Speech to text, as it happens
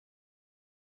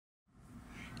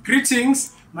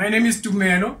Greetings, my name is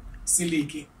Tumelo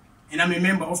Silike and I'm a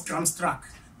member of Drumstruck,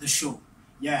 the show.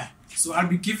 Yeah, so I'll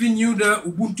be giving you the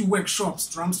Ubuntu workshops,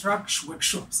 Drumstruck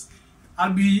workshops.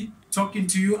 I'll be talking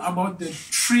to you about the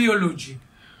trilogy.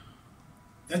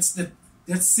 That's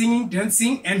singing,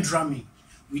 dancing and drumming.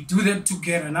 We do that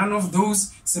together. None of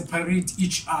those separate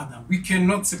each other. We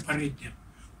cannot separate them.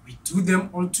 We do them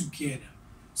all together.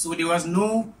 So there was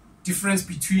no difference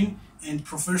between a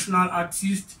professional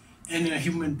artist and a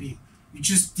human being. We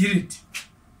just did it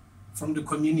from the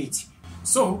community.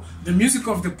 So the music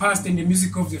of the past and the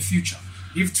music of the future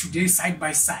live today side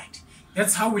by side.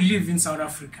 That's how we live in South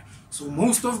Africa. So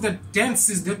most of the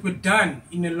dances that were done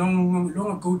in the long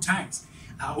ago times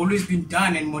are always been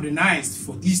done and modernized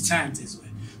for these times as well.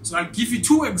 So I'll give you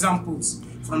two examples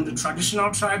from the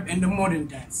traditional tribe and the modern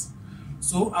dance.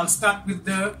 So I'll start with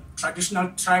the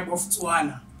traditional tribe of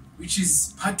Tswana, which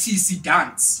is Patisi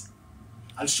dance.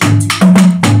 I'll show it to you.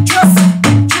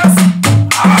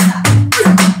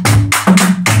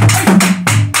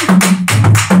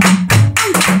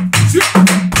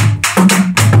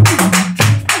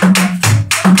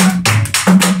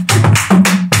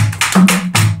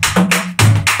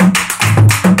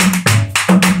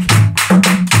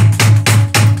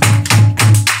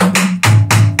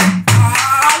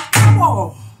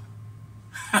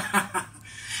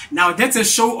 Now that's a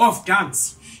show-off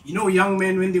dance. You know, young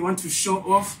men, when they want to show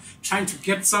off, trying to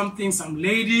get something, some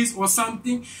ladies or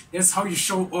something, that's how you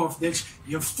show off. That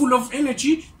you're full of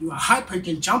energy, you are hyper, you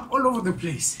can jump all over the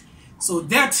place. So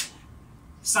that,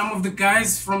 some of the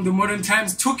guys from the modern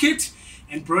times took it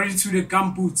and brought it to the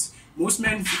gumboots. Most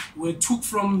men were took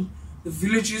from the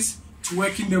villages to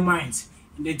work in the mines.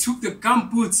 And they took the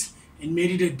gumboots and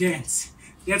made it a dance.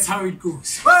 That's how it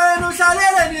goes.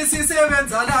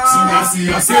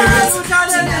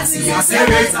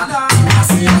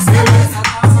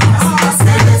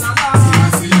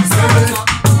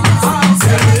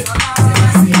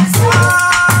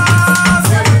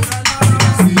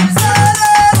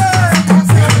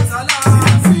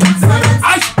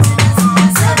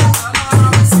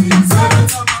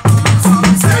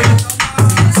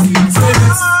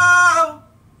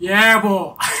 Yeah,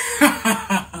 boy.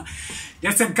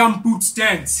 That's a gumboot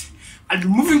dance. I'll be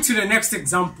moving to the next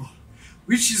example,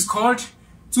 which is called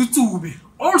Tutube,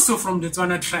 also from the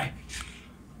Tswana tribe.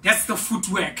 That's the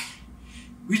footwork,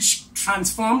 which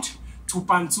transformed to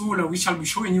Pantsula, which I'll be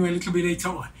showing you a little bit later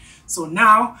on. So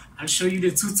now, I'll show you the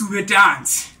Tutube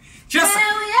dance. Just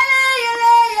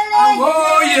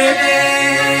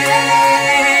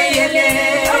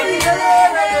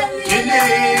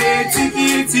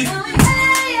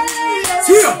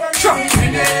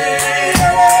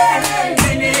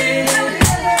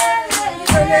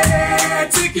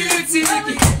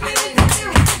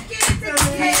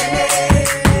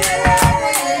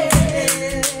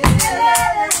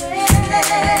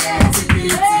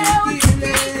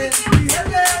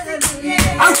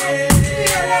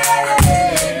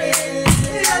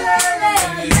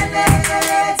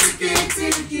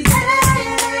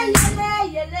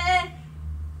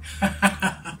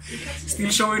still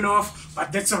showing off,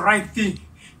 but that's the right thing.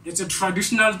 That's a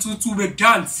traditional Tutube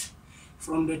dance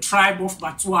from the tribe of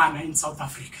Botswana in South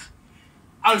Africa.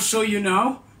 I'll show you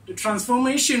now the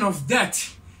transformation of that,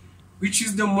 which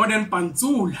is the modern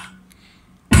Pantsula.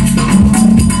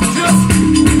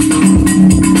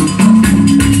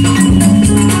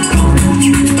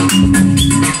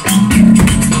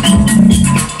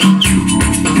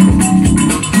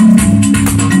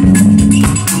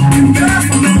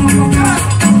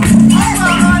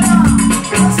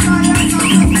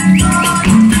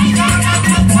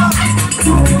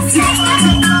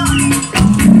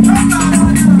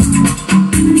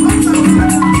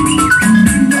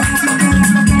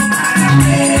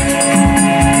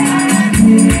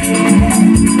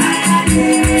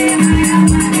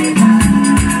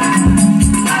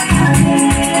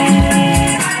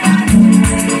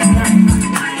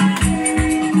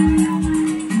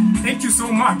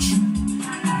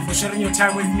 For sharing your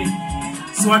time with me.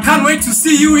 So I can't wait to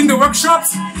see you in the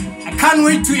workshops. I can't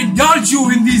wait to indulge you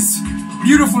in these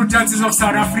beautiful dances of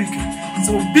South Africa.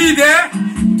 So be there,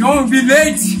 don't be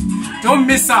late, don't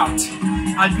miss out.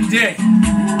 I'll be there.